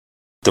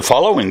The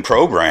following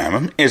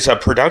program is a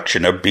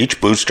production of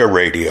Beach Booster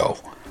Radio.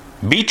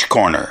 Beach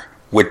Corner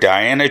with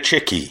Dianna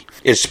Chycki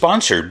is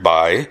sponsored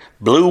by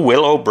Blue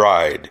Willow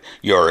Bride,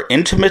 your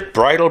intimate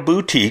bridal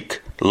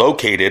boutique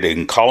located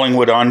in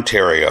Collingwood,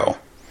 Ontario.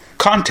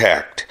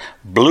 Contact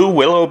Blue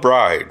Willow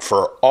Bride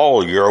for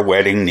all your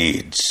wedding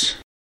needs.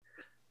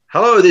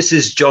 Hello, this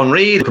is John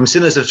Reid from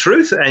Sinners of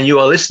Truth, and you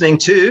are listening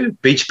to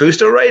Beach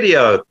Booster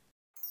Radio.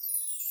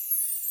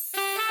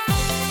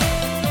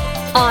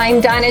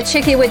 I'm Dianna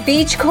Chycki with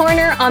Beach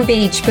Corner on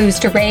Beach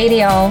Booster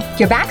Radio,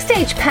 your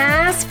backstage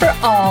pass for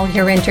all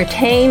your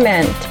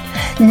entertainment.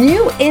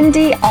 New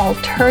indie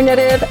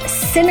alternative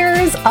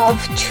Sinners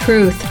of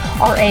Truth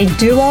are a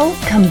duo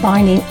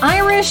combining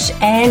Irish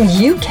and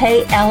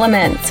UK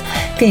elements,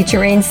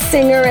 featuring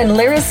singer and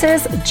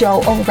lyricist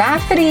Joe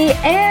O'Rafferty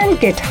and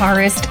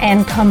guitarist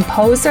and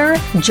composer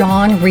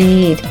John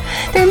Reid.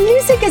 Their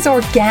music is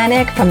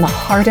organic from the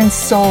heart and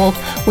soul,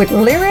 with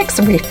lyrics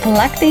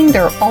reflecting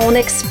their own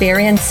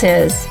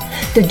experiences.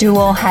 The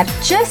duo have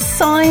just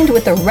signed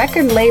with the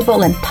record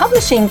label and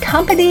publishing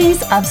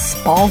companies of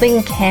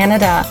Spalding,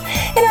 Canada,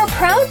 and are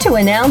proud to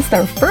announce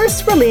their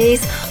first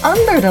release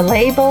under the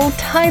label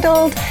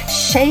titled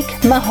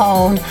Shake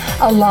Mahone,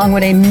 along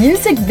with a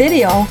music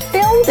video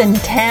filmed in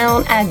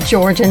town at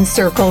Georgian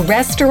Circle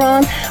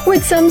Restaurant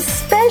with some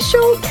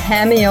special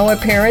cameo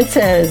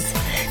appearances.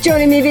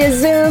 Joining me via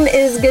Zoom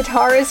is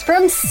guitarist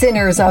from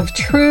Sinners of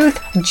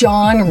Truth,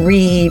 John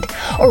Reid.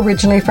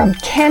 Originally from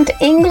Kent,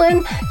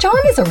 England, John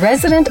is a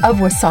resident of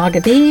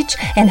Wasaga Beach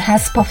and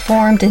has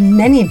performed in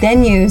many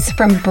venues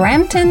from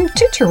Brampton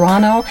to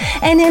Toronto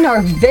and in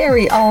our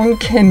very own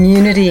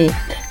community.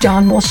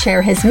 John will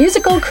share his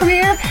musical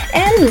career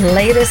and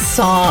latest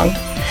song.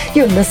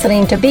 You're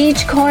listening to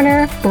Beach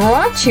Corner,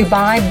 brought to you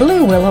by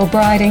Blue Willow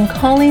Bride in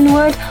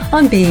Collingwood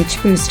on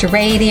Beach Booster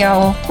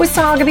Radio,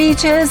 Wasaga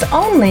Beach's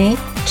only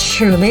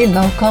truly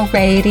local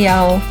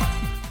radio.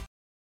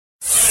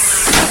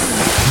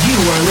 You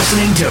are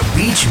listening to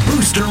Beach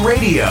Booster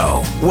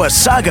Radio,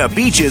 Wasaga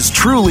Beach's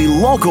truly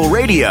local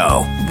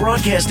radio,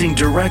 broadcasting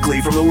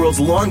directly from the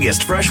world's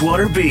longest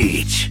freshwater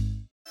beach.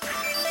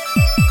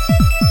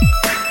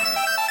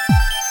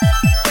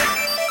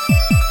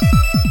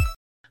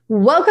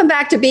 Welcome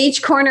back to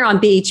Beach Corner on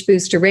Beach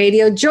Booster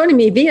Radio. Joining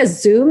me via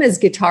Zoom is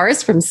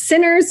guitarist from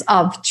Sinners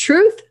of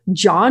Truth,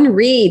 John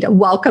Reid.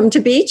 Welcome to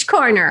Beach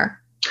Corner.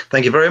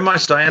 Thank you very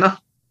much, Dianna.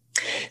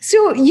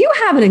 So you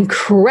have an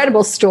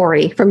incredible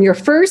story from your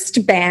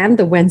first band,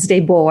 the Wednesday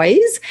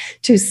Boys,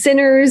 to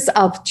Sinners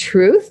of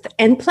Truth,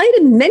 and played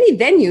in many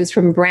venues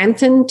from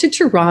Brampton to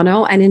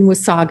Toronto and in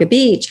Wasaga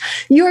Beach.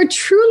 You're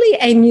truly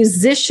a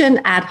musician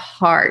at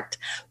heart.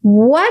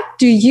 What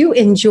do you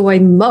enjoy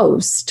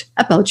most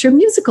about your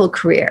musical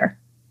career?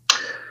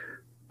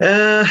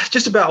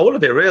 Just about all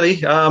of it, really.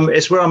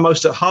 It's where I'm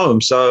most at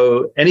home.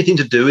 So anything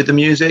to do with the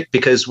music,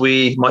 because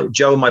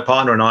Joe, my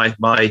partner, and I,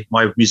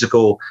 my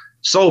musical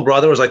soul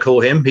brother, as I call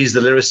him, he's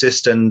the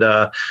lyricist and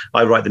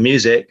I write the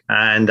music.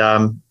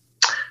 And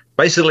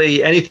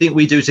basically anything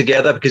we do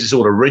together, because it's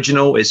all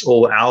original, it's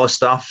all our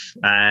stuff,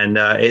 and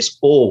it's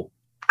all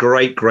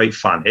great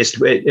fun.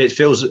 It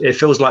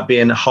feels like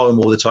being home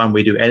all the time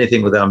we do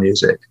anything with our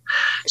music.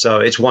 So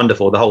it's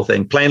wonderful, the whole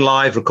thing. Playing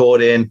live,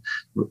 recording,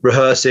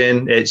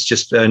 rehearsing, it's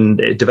just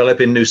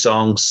developing new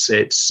songs.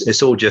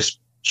 It's all just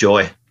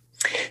joy.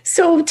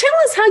 So tell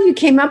us how you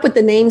came up with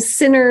the name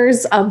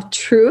Sinners of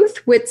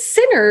Truth, with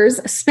Sinners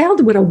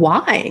spelled with a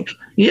Y.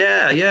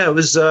 Yeah. It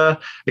was,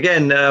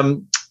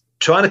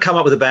 trying to come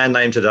up with a band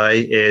name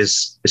today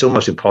it's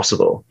almost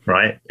impossible,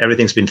 right?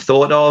 Everything's been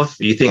thought of.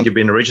 You think you've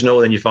been original,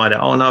 then you find out,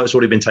 oh no, it's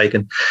already been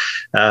taken.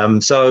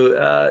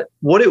 So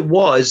what it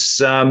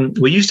was,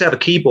 we used to have a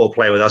keyboard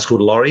player with us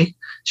called Laurie.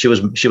 She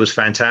was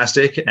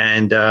fantastic.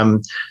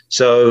 And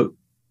so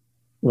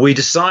we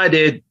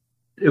decided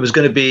it was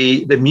going to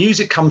be, the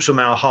music comes from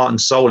our heart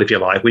and soul, if you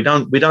like. We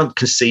don't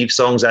conceive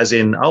songs as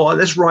in, oh,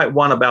 let's write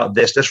one about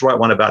this, let's write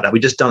one about that. We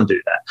just don't do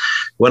that.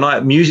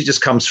 When music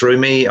just comes through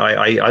me,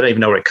 I don't even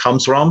know where it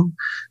comes from.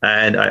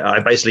 And I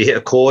basically hit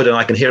a chord and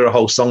I can hear a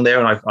whole song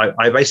there. And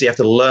I basically have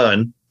to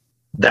learn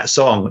that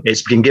song.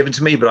 It's been given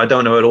to me, but I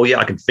don't know it all yet.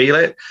 I can feel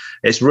it.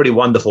 It's really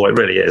wonderful. It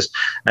really is.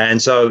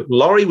 And so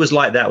Laurie was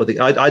like that.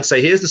 I'd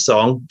say, here's the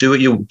song, do what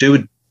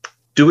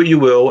you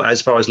will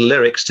as far as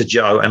lyrics to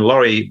Joe, and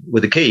Laurie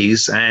with the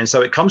keys. And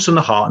so it comes from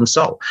the heart and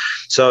soul.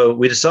 So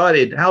we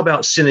decided, how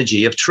about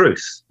Synergy of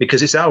Truth?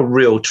 Because it's our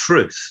real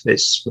truth.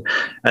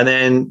 And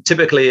then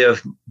typically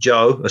of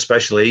Joe,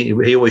 especially,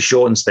 he always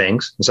shortens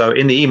things. And so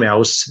in the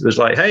emails, it was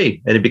like,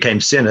 hey, and it became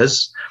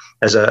Sinners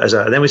and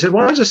then we said,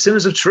 why is it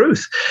Sinners of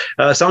Truth?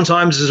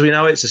 Sometimes, as we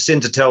know, it's a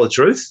sin to tell the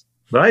truth.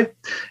 Right.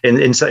 In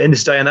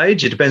this day and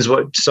age, it depends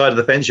what side of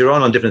the fence you're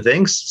on different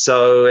things.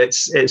 So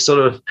it's sort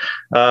of,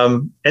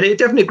 and it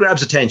definitely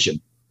grabs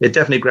attention. It's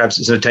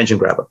an attention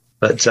grabber,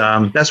 but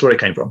that's where it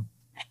came from.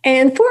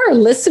 And for our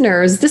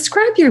listeners,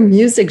 describe your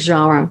music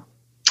genre.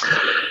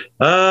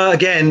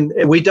 Again,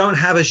 we don't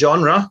have a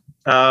genre,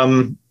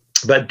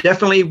 but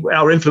definitely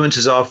our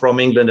influences are from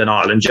England and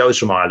Ireland. Joe's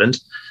from Ireland.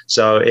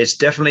 So it's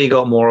definitely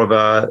got more of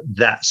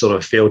that sort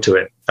of feel to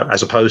it,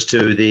 as opposed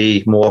to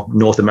the more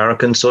North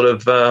American sort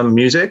of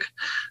music.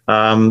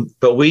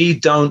 But we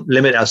don't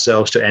limit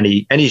ourselves to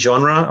any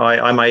genre.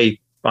 I may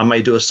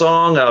do a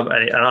song,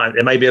 and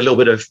it may be a little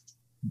bit of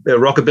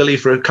rockabilly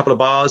for a couple of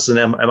bars, and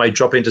then I might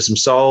drop into some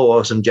soul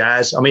or some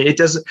jazz. I mean, it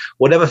does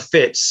whatever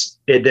fits.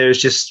 We're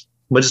just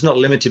not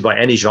limited by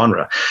any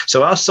genre.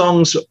 So our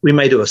songs, we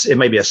may do it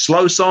may be a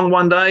slow song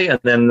one day, and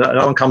then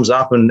another one comes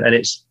up and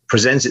it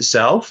presents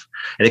itself,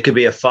 and it could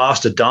be a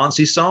faster,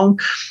 dancey song.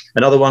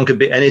 Another one could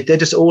be, and they're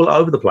just all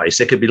over the place.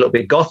 They could be a little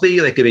bit gothy,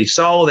 they could be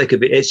soul,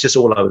 it's just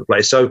all over the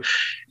place. So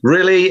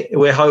really,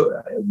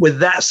 with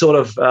that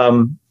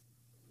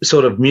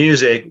sort of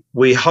music,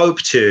 we hope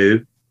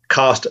to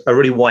cast a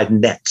really wide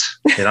net,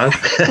 you know.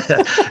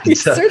 You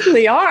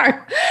certainly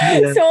are.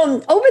 Yeah.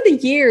 So over the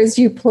years,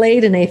 you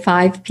played in a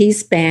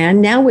 5-piece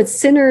band, now with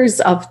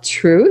Sinners of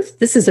Truth.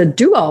 This is a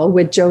duo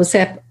with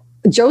Joseph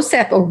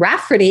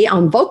O'Rafferty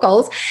on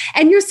vocals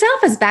and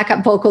yourself as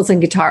backup vocals and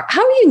guitar.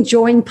 How are you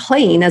enjoying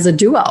playing as a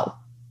duo?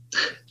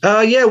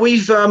 Yeah,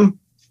 we've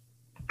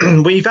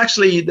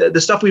actually,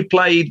 the stuff we've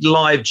played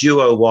live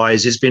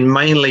duo-wise has been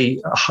mainly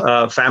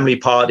family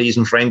parties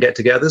and friend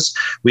get-togethers.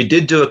 We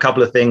did do a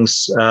couple of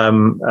things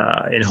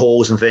in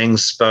halls and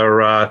things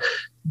for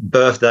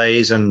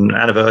birthdays and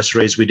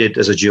anniversaries. We did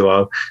as a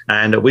duo,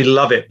 and we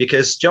love it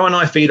because Joe and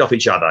I feed off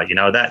each other. You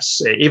know,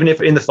 that's, even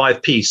if in the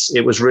 5-piece,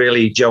 it was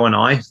really Joe and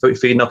I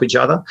feeding off each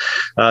other.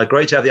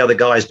 Great to have the other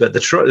guys, but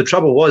the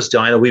trouble was,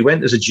 Dianna, we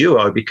went as a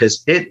duo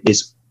because it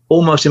is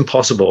almost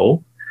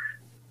impossible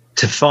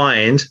to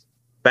find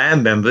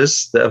band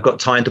members that have got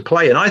time to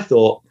play. And I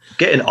thought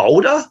getting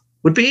older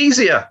would be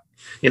easier,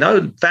 you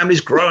know, families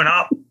growing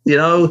up, you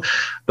know,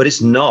 but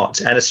it's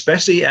not. And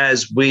especially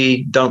as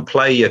we don't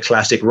play your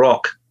classic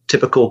rock,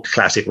 typical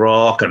classic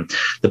rock and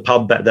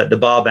the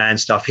bar band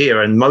stuff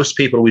here. And most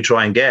people we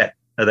try and get,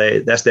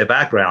 that's their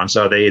background.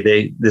 So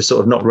they're sort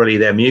of not really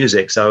their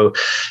music. So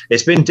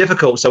it's been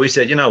difficult. So we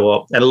said, you know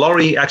what? And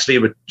Laurie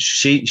actually,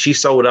 she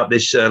sold up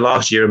this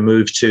last year and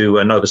moved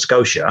to Nova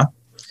Scotia.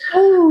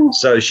 Oh.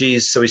 So we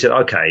said,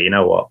 okay, you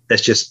know what?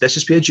 Let's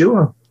just be a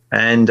duo.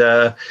 And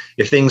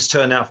if things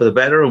turn out for the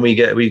better and we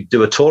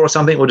do a tour or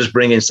something, we'll just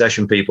bring in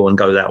session people and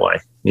go that way,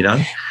 you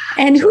know?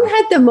 And who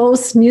had the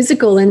most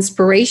musical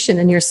inspiration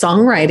in your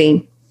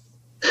songwriting?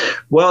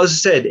 Well, as I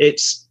said,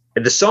 it's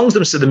the songs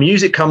themselves, the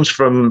music comes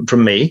from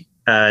me,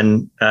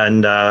 and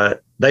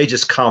they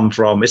just come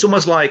from, it's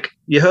almost like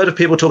you heard of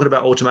people talking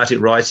about automatic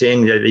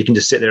writing. You can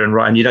just sit there and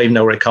write and you don't even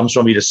know where it comes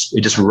from. You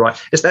just write.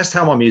 That's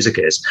how my music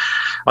is.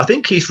 I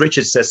think Keith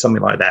Richards says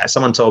something like that.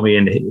 Someone told me,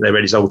 and they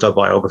read his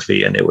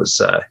autobiography, and it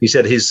was, he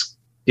said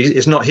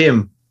it's not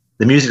him.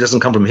 The music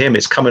doesn't come from him.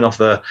 It's coming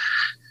off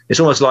it's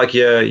almost like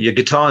your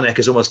guitar neck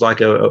is almost like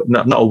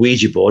not a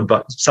Ouija board,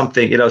 but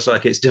something, you know, it's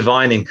like it's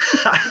divining.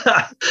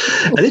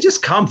 And it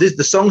just comes,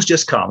 the songs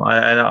just come.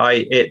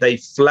 They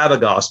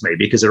flabbergast me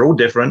because they're all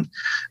different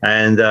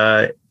and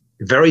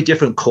very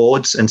different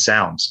chords and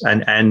sounds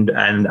and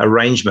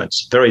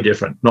arrangements, very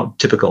different, not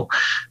typical.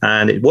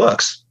 And it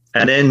works.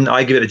 And then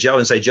I give it to Joe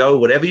and say, Joe,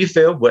 whatever you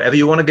feel, whatever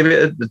you want to give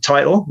it the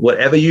title,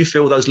 whatever you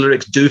feel those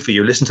lyrics do for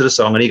you, listen to the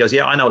song. And he goes,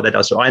 yeah, I know what that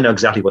does. So I know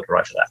exactly what to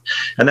write for that.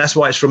 And that's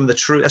why it's from the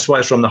truth. That's why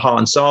it's from the heart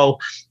and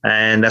soul.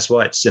 And that's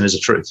why it's Sinners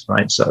of Truth,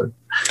 right? So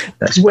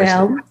that's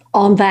well,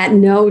 on that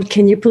note,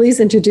 can you please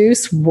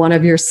introduce one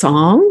of your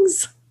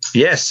songs?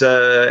 Yes.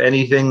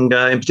 Anything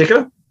in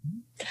particular?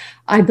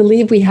 I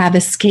believe we have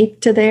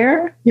Escape to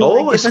There.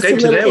 Escape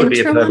to There would be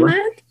a good one.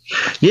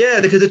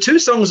 Yeah, because the two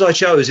songs I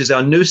chose is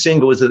our new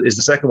single is the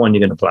second one you're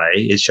going to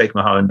play is Shake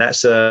My Home.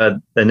 That's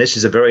and this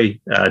is a very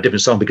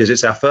different song because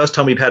it's our first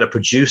time we've had a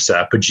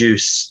producer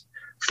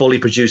fully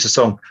produce a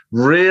song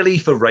really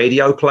for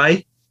radio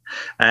play.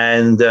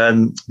 And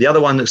the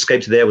other one,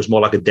 Escape to There, was more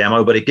like a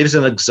demo, but it gives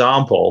an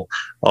example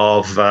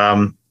of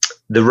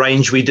the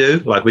range we do.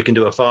 Like we can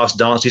do a fast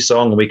dancey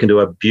song and we can do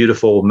a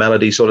beautiful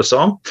melody sort of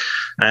song.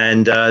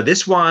 And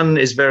this one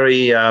is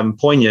very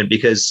poignant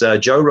because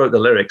Joe wrote the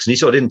lyrics and he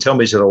sort of didn't tell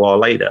me until a while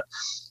later.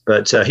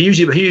 But he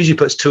usually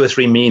puts 2 or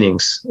 3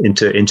 meanings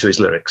into his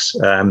lyrics.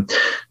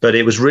 But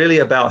it was really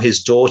about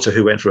his daughter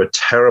who went through a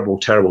terrible,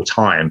 terrible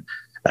time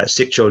at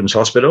Sick Children's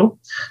Hospital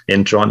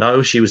in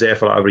Toronto. She was there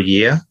for over a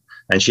year.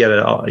 And she had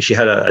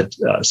a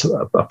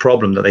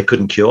problem that they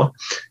couldn't cure,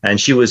 and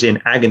she was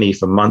in agony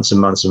for months and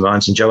months and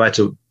months. And Joe had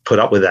to put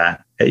up with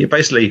that.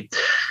 The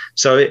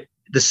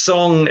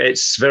song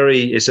it's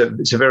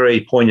a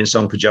very poignant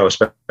song for Joe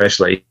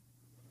especially.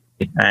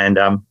 And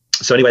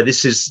so anyway,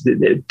 this is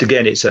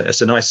again it's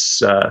a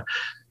nice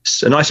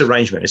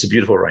arrangement. It's a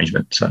beautiful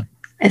arrangement. So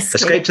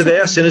Escape to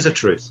There, Sinners of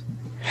Truth.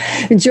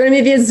 Joining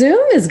me via Zoom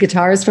is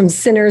guitarist from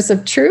Sinners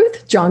of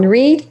Truth, John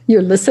Reid.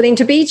 You're listening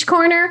to Beach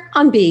Corner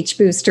on Beach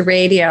Booster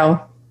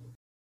Radio.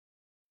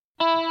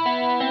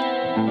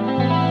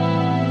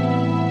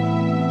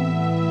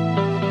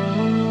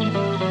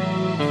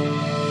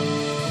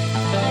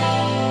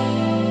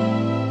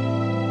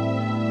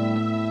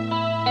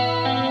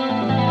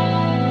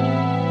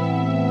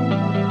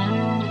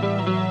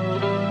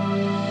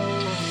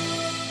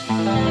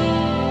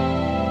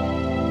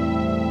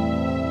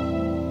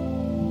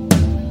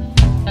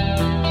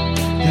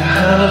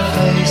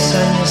 face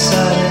and your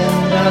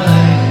silent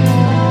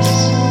eyes,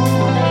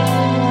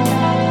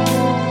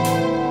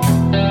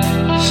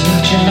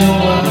 searching the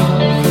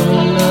world for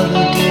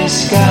another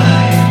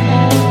disguise.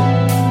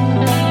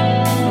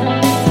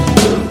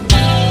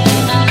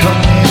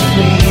 Come with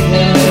me,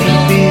 there may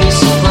be a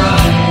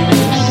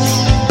surprise.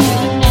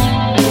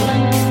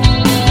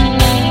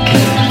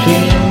 Can't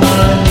feel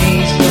my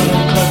knees, but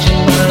I'm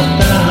clutching my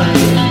thigh.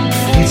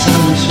 It's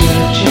only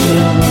sweat, you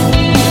know.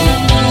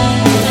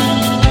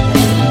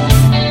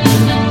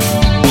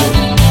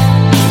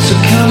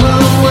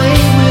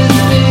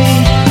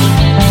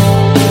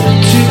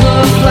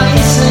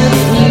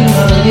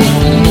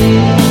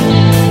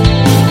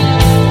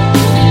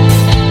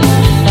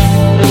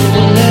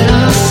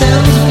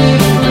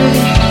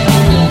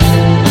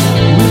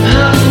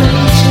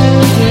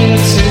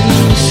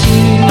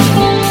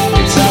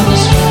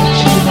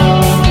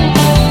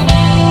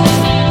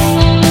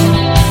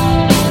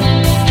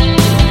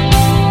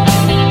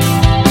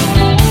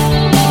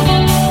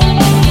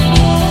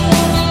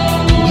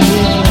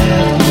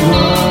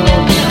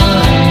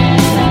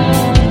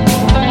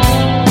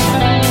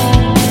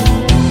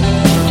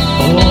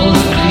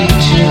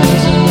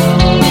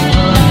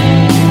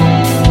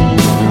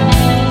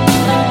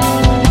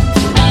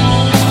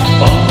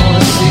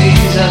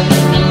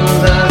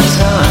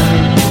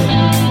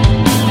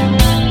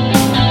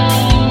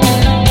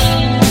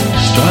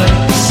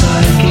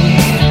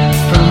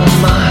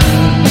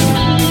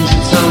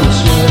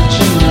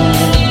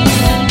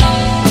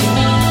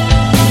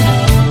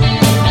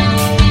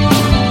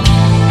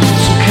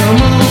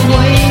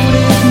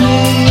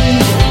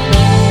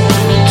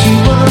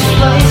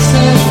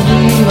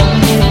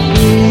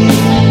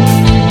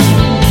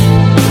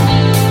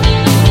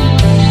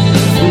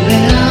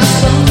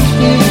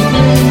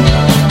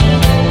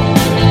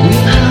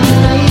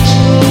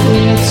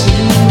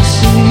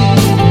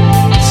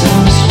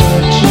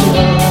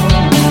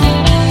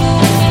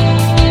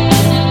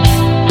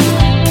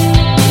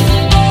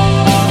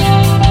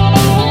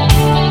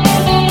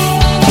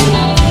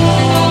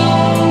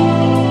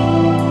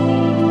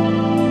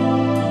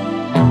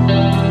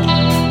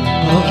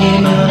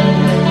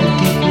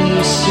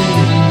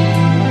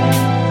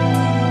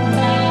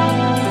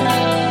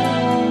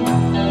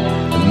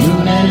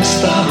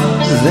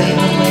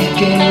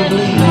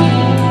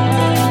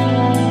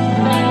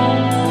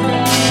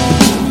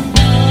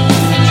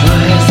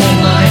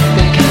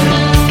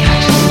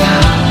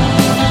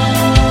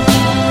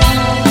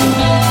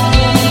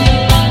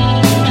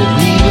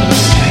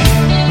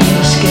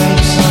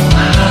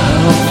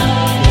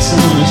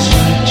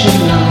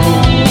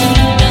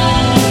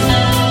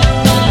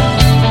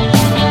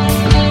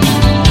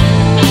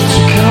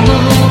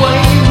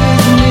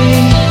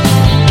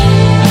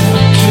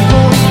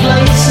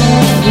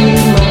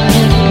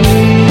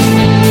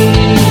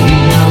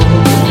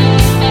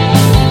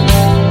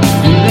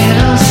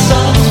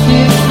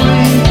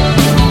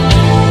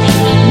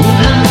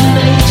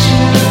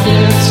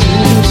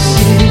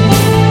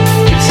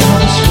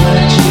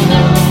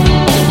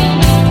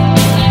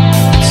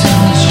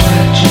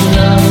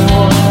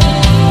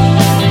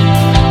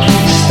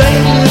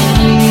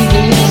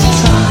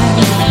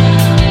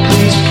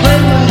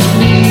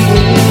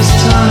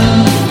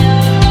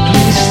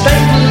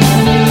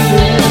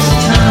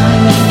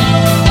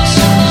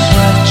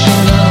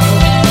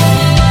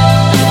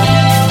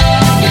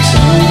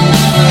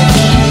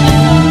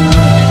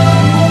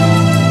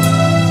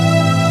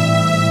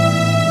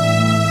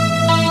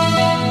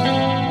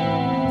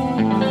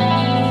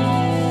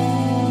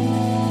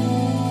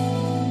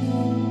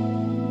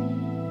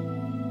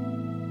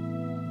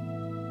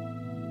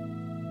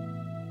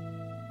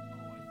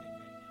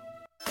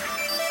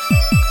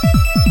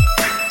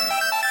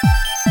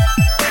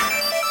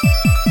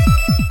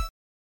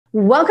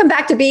 Welcome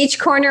back to Beach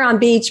Corner on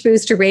Beach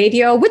Booster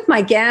Radio with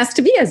my guest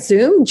via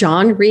Zoom,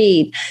 John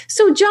REID.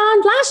 So,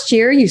 John, last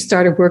year you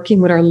started working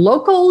with our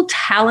local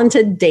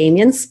talented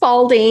Damien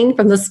Spalding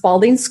from the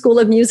Spalding School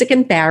of Music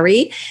in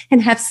Barrie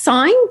and have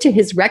signed to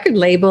his record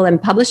label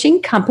and publishing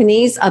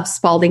companies of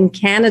Spalding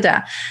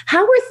Canada.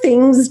 How are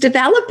things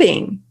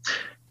developing?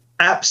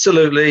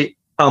 Absolutely,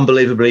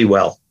 unbelievably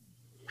well.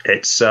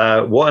 It's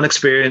what an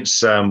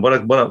experience. What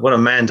a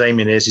man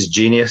Damien is. He's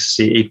genius.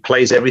 He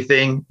plays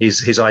everything.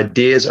 His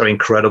ideas are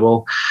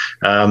incredible.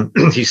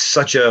 He's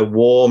such a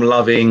warm,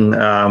 loving,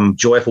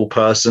 joyful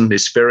person.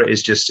 His spirit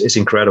is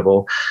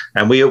incredible.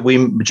 And we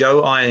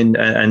Joe, I,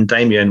 and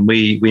Damien,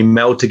 we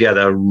meld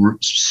together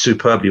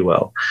superbly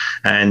well.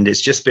 And it's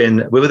just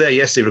been. We were there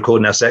yesterday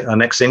recording our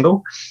next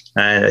single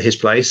at his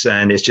place,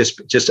 and it's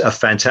just a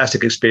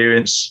fantastic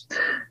experience.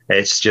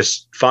 It's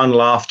just fun,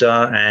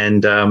 laughter,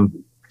 and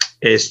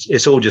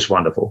it's all just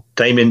wonderful.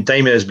 Damien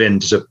has been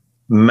just a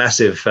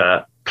massive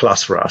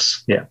plus for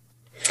us. Yeah.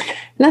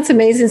 That's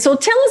amazing. So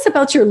tell us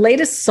about your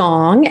latest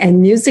song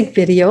and music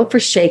video for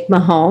Shake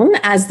Mahone,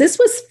 as this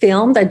was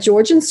filmed at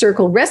Georgian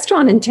Circle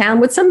restaurant in town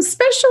with some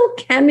special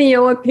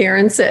cameo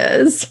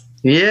appearances.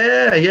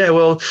 Yeah.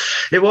 Well,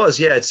 it was.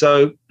 Yeah.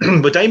 So,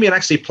 but Damien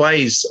actually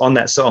plays on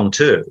that song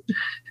too.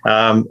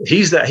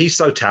 He's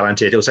so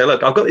talented. He'll say,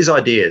 look, I've got these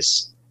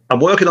ideas. I'm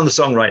working on the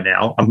song right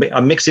now.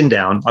 I'm mixing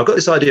down. I've got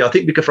this idea. I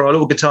think we could throw a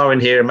little guitar in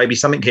here and maybe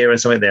something here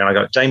and something there. And I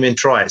go, Damien,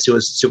 try it.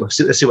 Let's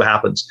see what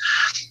happens.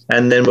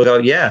 And then we'll go,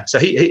 yeah. So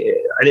he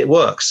and it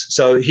works.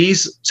 So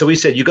we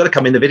said, you've got to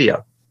come in the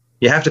video.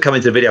 You have to come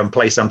into the video and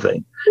play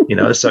something,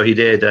 So he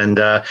did. And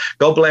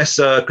God bless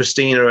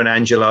Christina and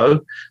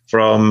Angelo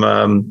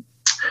from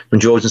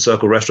George and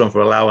Circle Restaurant for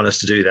allowing us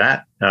to do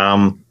that.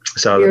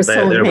 You're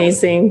so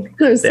amazing.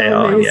 They're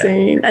so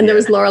amazing. Yeah. And there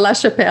was Laura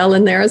LaChapelle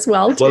in there as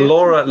well, too.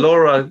 Well,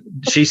 Laura,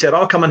 she said,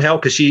 I'll come and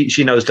help because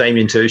she knows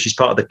Damien too. She's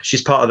part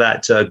of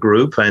that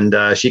group, and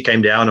she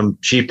came down and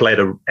she played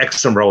an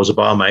excellent role as a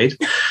barmaid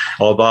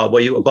or bar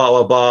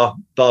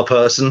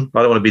person.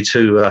 I don't want to be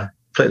too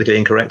politically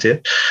incorrect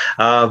here,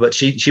 but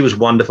she was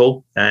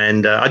wonderful,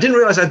 and I didn't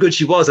realize how good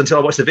she was until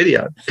I watched the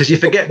video, because you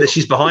forget that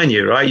she's behind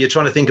you, right? You're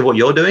trying to think of what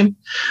you're doing.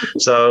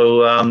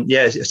 So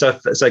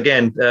so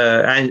again,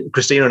 and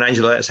Christina and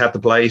Angela, let's have the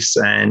place,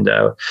 and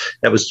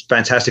that was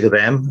fantastic of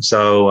them.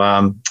 So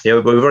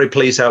we're very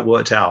pleased how it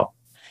worked out.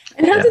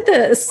 And how did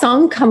the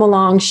song come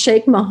along,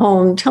 Shake My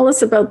Home? Tell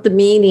us about the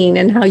meaning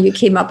and how you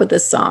came up with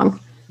this song.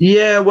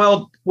 Yeah,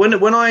 well,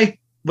 when I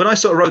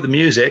sort of wrote the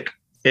music,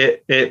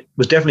 it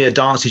was definitely a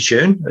dancey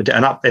tune,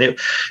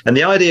 and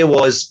the idea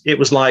was, it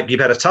was like you've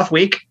had a tough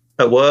week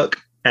at work,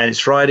 and it's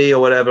Friday or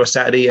whatever, or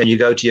Saturday, and you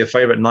go to your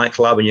favorite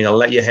nightclub and you're going to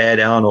let your hair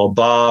down, or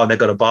bar, and they've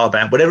got a bar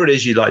band, whatever it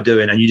is you like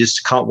doing, and you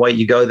just can't wait.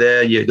 You go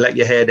there, you let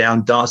your hair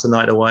down, dance the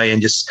night away,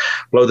 and just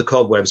blow the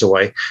cobwebs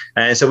away.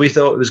 And so we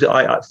thought it was,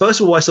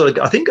 first of all, I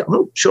think, I'm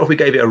not sure if we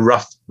gave it a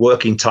rough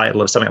working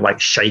title of something like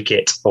Shake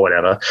It or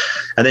whatever.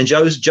 And then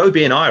Joe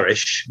being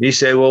Irish, he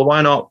said, well,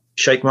 why not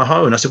Shake My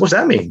Home? I said, what's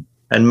that mean?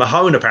 And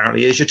Mahone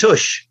apparently is your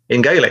tush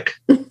in Gaelic.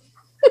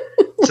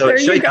 So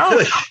shake your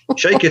tush,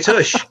 shake your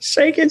tush.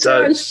 Shake your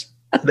tush.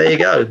 There you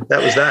go.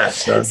 That was that.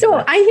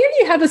 So I hear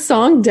you have a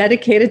song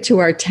dedicated to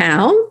our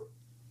town.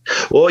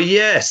 Well,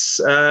 yes.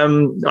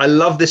 I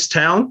love this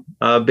town.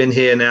 I've been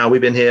here now.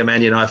 We've been here,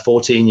 Mandy and I,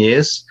 14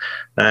 years,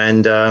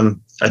 and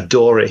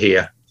adore it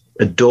here.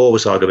 Adore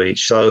Wasaga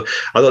Beach. So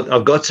I thought,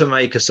 I've got to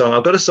make a song.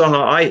 I've got a song.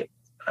 I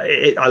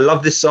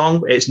love this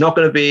song. It's not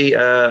going to be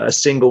a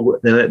single.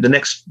 The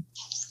next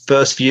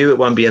first few, it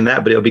won't be in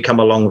that, but it'll become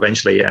along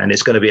eventually, and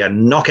it's going to be a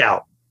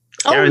knockout.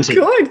 Guaranteed.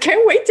 Oh, good.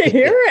 Can't wait to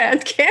hear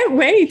it. Can't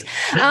wait.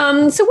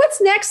 So what's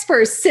next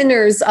for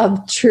Sinners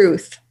of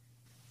Truth?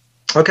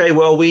 Okay,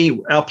 well,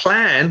 our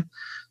plan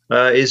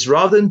is,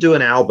 rather than do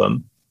an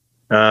album,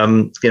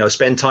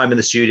 spend time in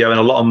the studio and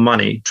a lot of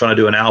money trying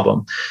to do an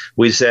album,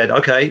 we said,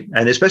 okay,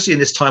 and especially in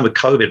this time of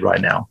COVID right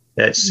now,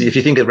 if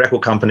you think of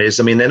record companies,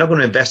 I mean, they're not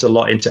going to invest a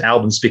lot into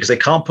albums because they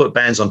can't put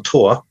bands on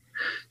tour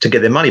to get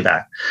their money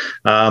back,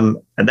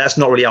 and that's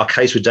not really our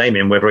case with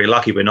Damien. We're very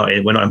lucky we're not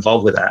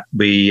involved with that.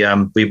 We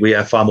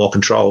have far more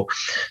control.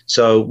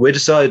 So we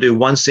decided to do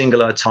one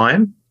single at a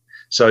time.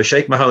 So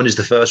Shake My Home is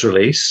the first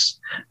release,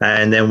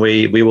 and then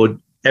we will,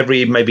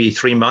 every maybe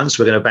 3 months,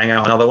 we're going to bang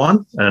out another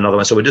one and another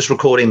one. So we're just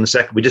recording the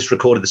second. We just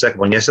recorded the second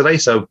one yesterday.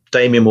 So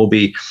Damien will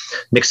be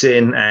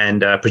mixing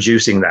and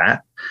producing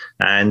that,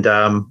 and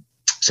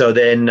so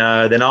then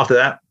after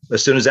that,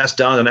 as soon as that's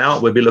done and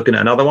out, we'll be looking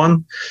at another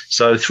one.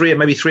 So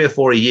maybe three or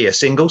four a year,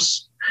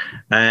 singles.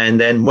 And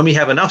then when we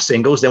have enough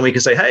singles, then we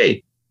can say,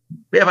 hey,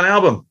 we have an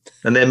album.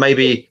 And then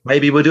maybe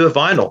we'll do a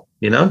vinyl,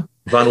 a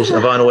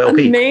vinyl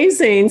LP.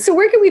 Amazing. So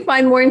where can we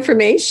find more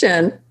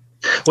information?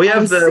 We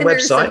have the Sinners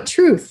website. Of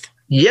Truth.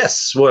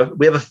 Yes.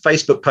 We have a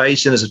Facebook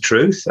page, Sinners of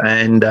Truth,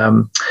 and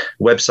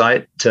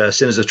website,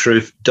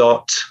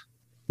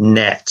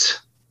 sinnersoftruth.net,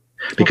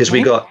 because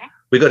we got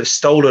it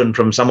stolen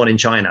from someone in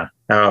China.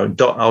 Our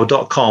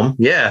 .com.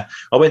 Yeah,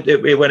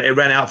 it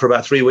ran out for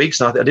about 3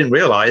 weeks, and I didn't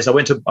realize. I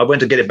went to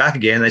get it back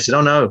again, and they said,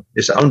 "Oh no,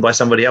 it's owned by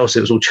somebody else.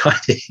 It was all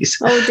Chinese."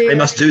 Oh dear. They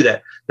must do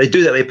that. They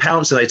do that. They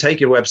pounce and they take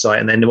your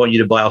website, and then they want you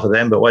to buy off of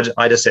them. But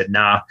I just said,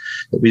 "Nah,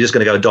 we're just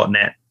going to go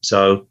 .net."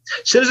 So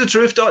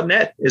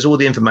sinnersoftruth.net is all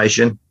the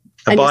information.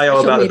 A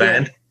bio about the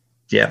band.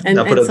 Yeah, and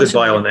I'll put a good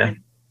bio on there.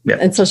 Yeah.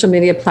 And social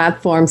media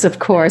platforms, of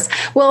course.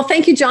 Well,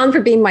 thank you, John,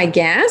 for being my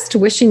guest.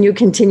 Wishing you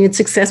continued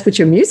success with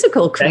your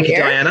musical career. Thank you,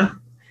 Dianna.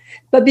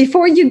 But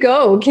before you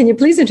go, can you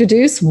please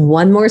introduce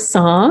one more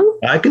song?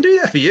 I can do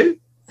that for you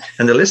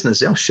and the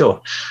listeners. Yeah,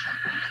 sure.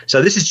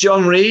 So this is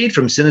John Reid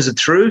from Sinners of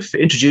Truth,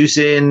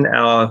 introducing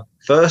our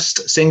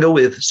first single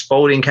with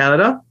Spalding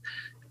Canada,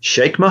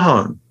 Shake My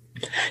Home.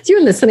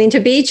 You're listening to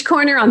Beach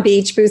Corner on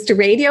Beach Booster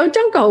Radio.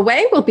 Don't go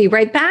away. We'll be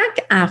right back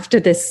after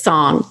this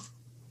song.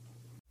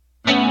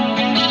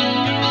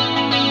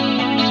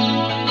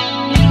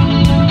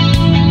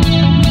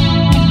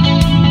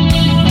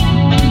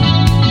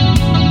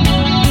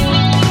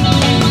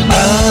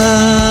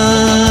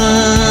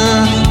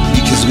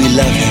 Because we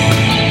love her.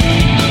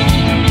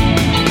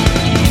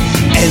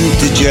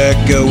 Enter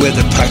Jericho with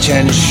a patch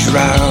and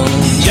shroud.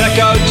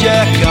 Jericho,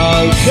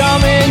 Jericho,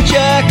 come in,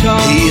 Jericho.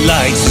 He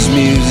likes his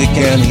music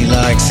and he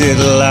likes it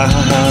loud.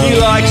 He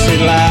likes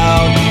it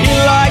loud, he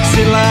likes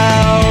it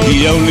loud.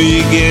 He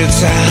only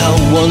gets out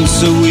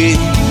once a week.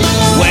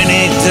 When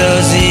he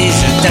does,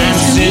 he's a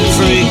dancing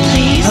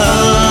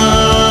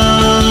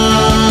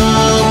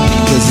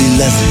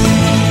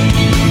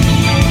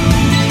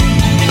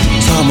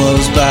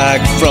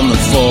from the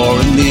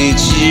foreign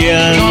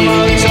legion.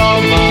 Welcome,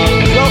 Tomo.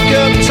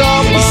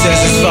 He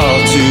says it's far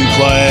too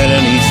quiet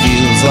and he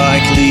feels like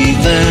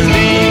leaving.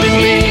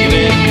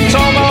 Leaving,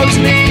 Tomo's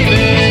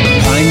leaving.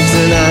 Pint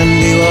in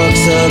hand, he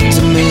walks up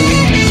to me,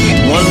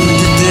 wanting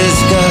to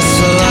discuss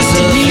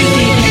philosophy.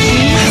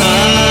 I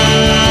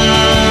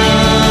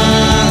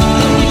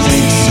don't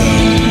think so.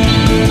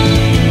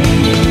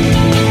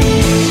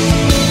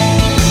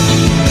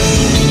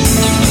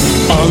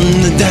 On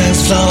the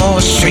dance floor,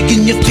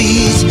 shaking your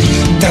feet,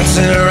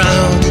 dancing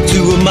around to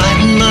a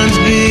mighty man's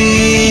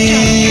beat.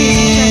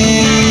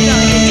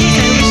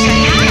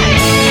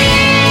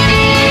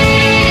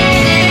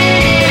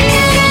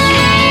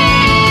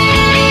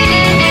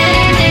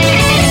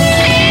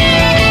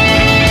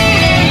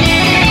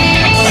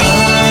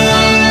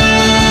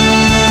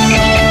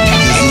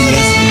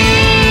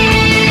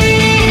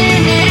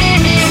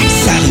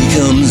 Sally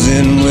comes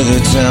in with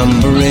her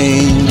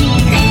tambourine.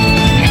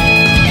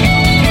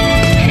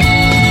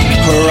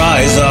 Her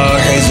eyes are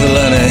hazel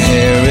and her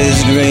hair is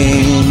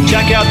green.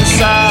 Check out the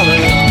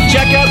salad,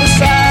 check out the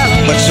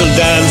salad. But she'll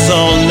dance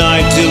all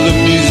night till the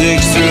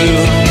music's through.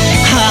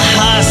 Ha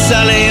ha,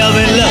 Sally, I'm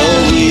in love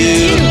with you.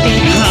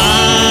 Ha,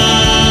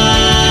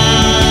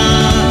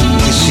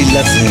 'cause she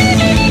loves him.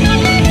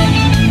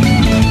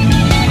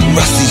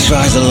 Rusty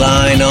tries a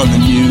line on the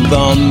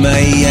newborn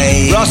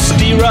maid.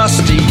 Rusty,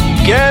 Rusty,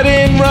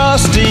 getting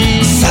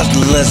rusty.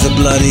 Subtle as a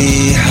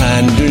bloody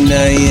hand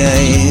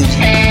grenade.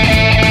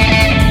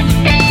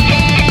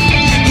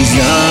 He's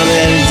not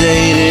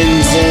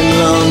meditating 10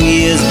 long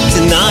years.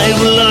 Tonight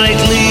will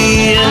likely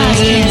end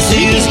in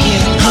tears.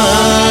 Ah,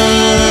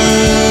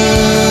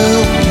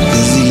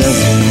 'cause he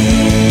loves her.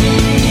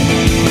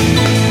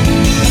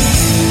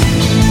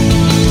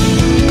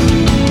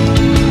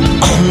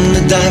 On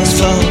the dance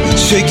floor,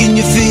 shaking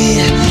your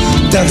feet,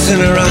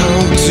 dancing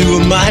around to a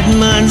mighty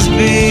man's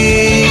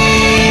beat.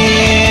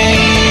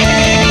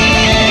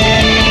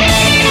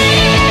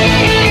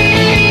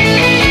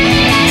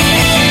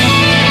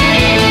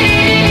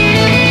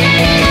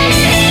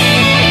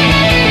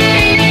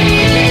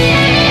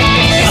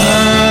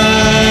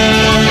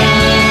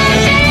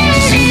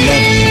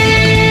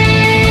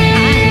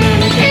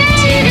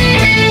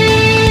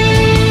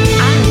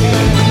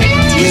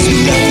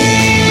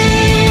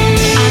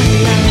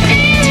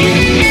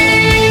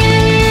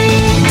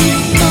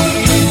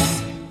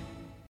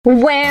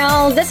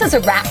 Well, this is a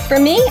wrap for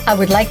me. I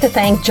would like to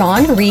thank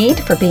John REID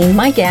for being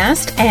my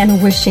guest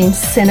and wishing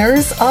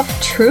Sinners of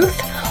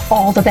Truth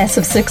all the best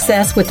of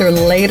success with their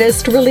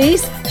latest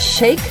release,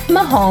 Shake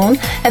Mahone,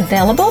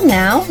 available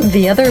now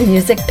via their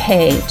music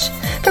page.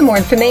 For more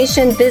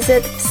information,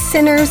 visit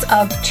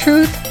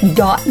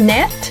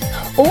sinnersoftruth.net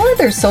or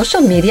their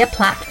social media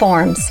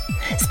platforms.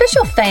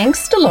 Special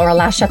thanks to Laura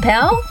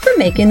LaChapelle for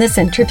making this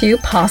interview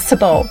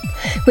possible.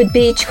 With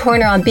Beach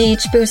Corner on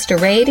Beach Booster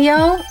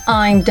Radio,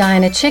 I'm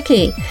Dianna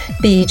Chycki.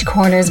 Beach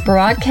Corner's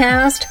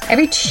broadcast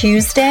every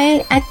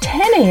Tuesday at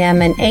 10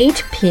 a.m. and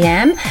 8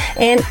 p.m.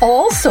 and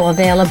also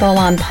available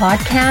on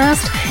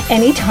podcast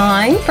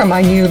anytime from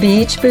our new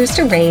Beach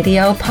Booster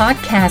Radio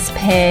podcast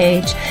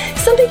page.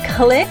 Simply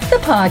click the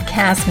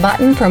podcast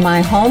button from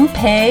my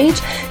homepage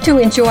to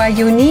enjoy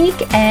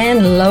unique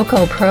and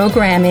local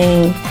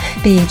programming.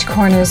 Beach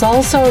Corner is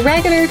also a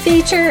regular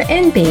feature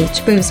in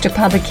Beach Booster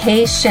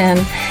publication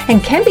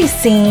and can be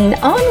seen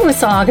on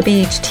Wasaga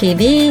Beach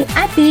TV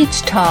at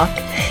Beach Talk.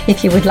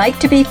 If you would like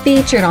to be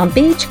featured on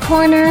Beach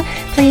Corner,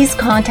 please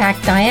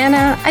contact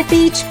Dianna at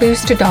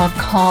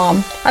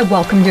beachbooster.com. I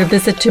welcome your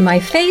visit to my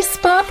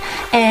Facebook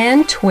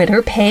and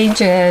Twitter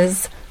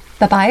pages.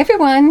 Bye-bye,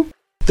 everyone.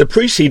 The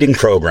preceding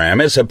program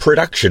is a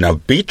production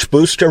of Beach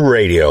Booster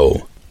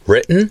Radio,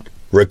 written,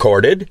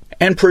 recorded,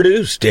 and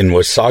produced in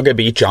Wasaga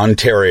Beach,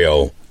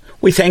 Ontario.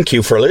 We thank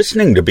you for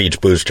listening to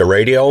Beach Booster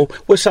Radio,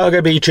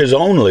 Wasaga Beach's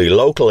only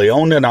locally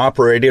owned and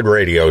operated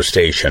radio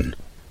station.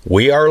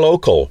 We are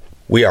local.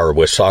 We are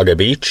Wasaga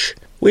Beach.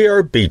 We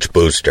are Beach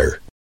Booster.